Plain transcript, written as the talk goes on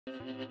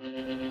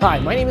Hi,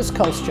 my name is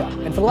Kostya,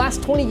 and for the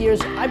last 20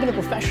 years, I've been a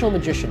professional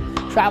magician,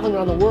 traveling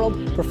around the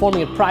world,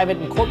 performing at private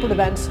and corporate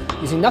events,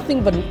 using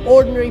nothing but an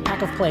ordinary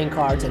pack of playing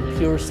cards and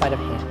pure sleight of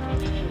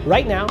hand.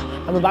 Right now,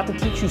 I'm about to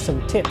teach you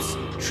some tips,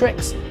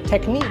 tricks,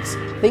 techniques,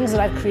 things that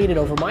I've created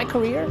over my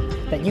career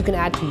that you can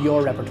add to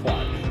your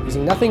repertoire,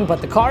 using nothing but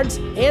the cards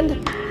and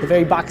the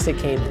very box they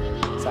came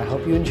in. So I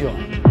hope you enjoy.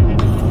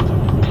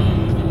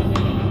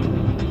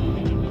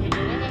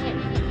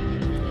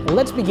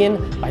 Let's begin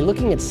by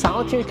looking at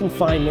solitary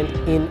confinement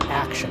in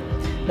action.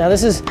 Now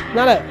this is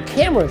not a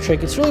camera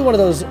trick, it's really one of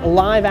those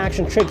live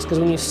action tricks because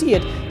when you see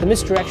it, the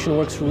misdirection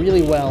works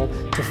really well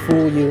to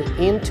fool you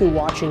into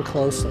watching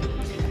closely.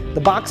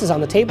 The box is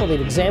on the table, they've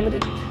examined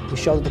it, you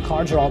show that the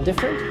cards are all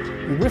different,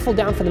 you riffle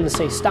down for them to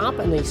say stop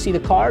and they see the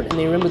card and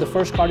they remember the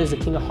first card is the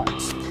King of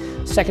Hearts.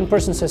 Second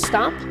person says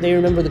stop, they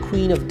remember the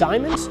Queen of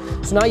Diamonds,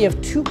 so now you have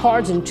two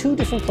cards in two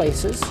different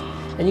places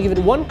and you give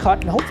it one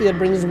cut and hopefully that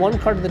brings one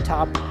card to the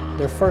top,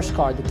 their first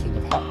card, the King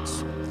of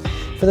Hearts.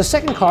 For the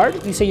second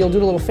card, you say you'll do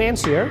it a little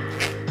fancier.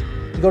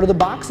 You go to the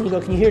box and you go,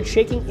 can you hear it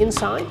shaking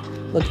inside?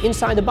 Look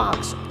inside the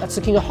box, that's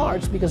the King of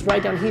Hearts because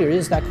right down here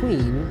is that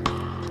Queen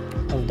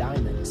of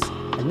Diamonds.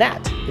 And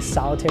that is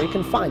solitary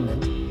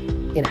confinement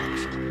in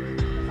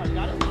action. Oh, you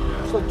got it?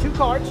 So two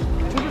cards,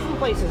 two different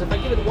places. If I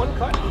give it one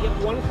cut, you get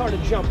one card to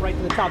jump right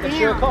to the top. That's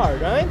your card,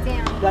 right?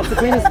 Damn. That's the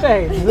Queen of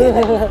Spades.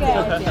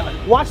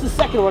 Watch the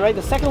second one, right?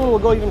 The second one will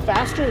go even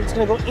faster. It's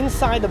going to go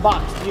inside the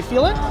box. Did you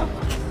feel it?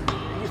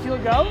 Did you feel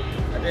it go?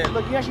 I did.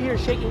 Look, you actually hear it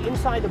shaking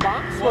inside the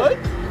box. What?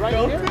 Look, right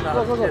here.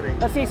 Look.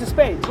 That's the Ace of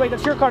Spades. Wait,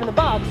 that's your card in the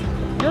box.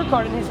 Your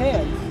card in his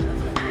hands.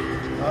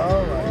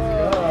 Oh my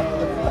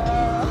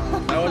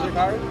God. That was your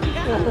card?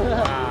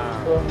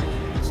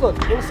 Wow. So look,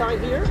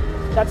 inside here,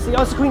 that's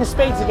the Queen of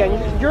Spades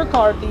again. Your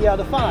card,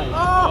 the 5.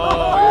 Oh,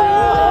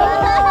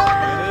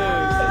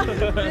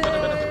 it is.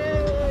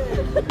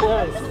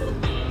 Nice.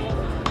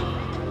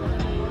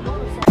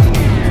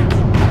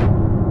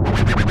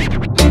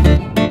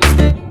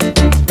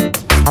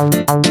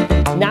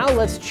 Now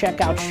let's check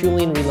out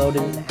Julian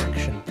Reloaded in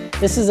action.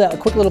 This is a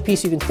quick little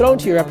piece you can throw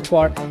into your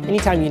repertoire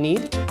anytime you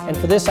need, and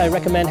for this I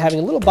recommend having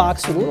a little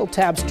box with little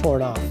tabs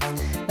torn off.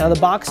 Now the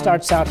box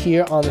starts out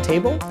here on the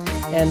table,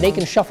 and they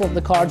can shuffle up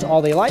the cards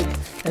all they like,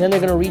 and then they're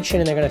going to reach in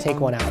and they're going to take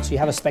one out. So you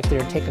have a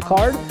spectator take a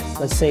card,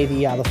 let's say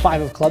the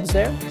 5 of clubs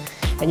there,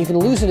 and you can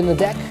lose it in the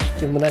deck,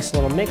 give them a nice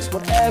little mix,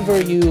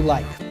 whatever you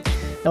like.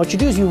 Now what you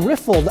do is you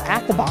riffle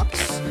at the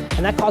box,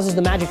 and that causes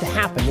the magic to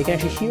happen. You can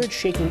actually hear it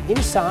shaking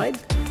inside.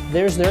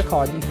 There's their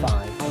card, the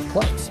 5 of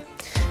clubs.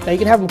 Now you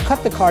can have them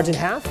cut the cards in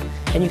half,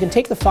 and you can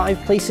take the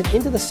 5, place it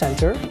into the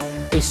center,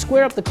 they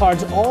square up the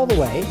cards all the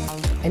way,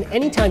 and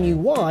anytime you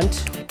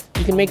want,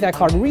 you can make that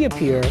card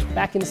reappear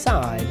back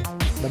inside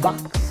the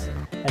box.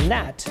 And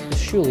that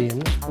is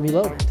Julian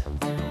Reloaded.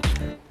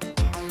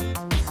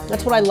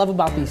 That's what I love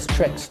about these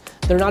tricks.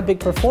 They're not big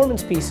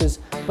performance pieces,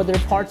 but they're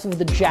parts of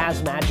the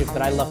jazz magic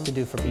that I love to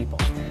do for people.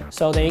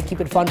 So they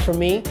keep it fun for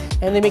me,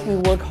 and they make me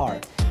work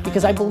hard.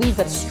 Because I believe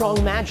that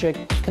strong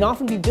magic can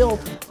often be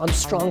built on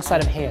strong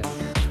sleight of hand.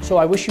 So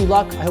I wish you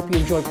luck. I hope you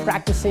enjoy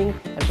practicing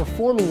and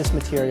performing this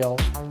material.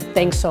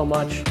 Thanks so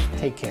much.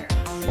 Take care.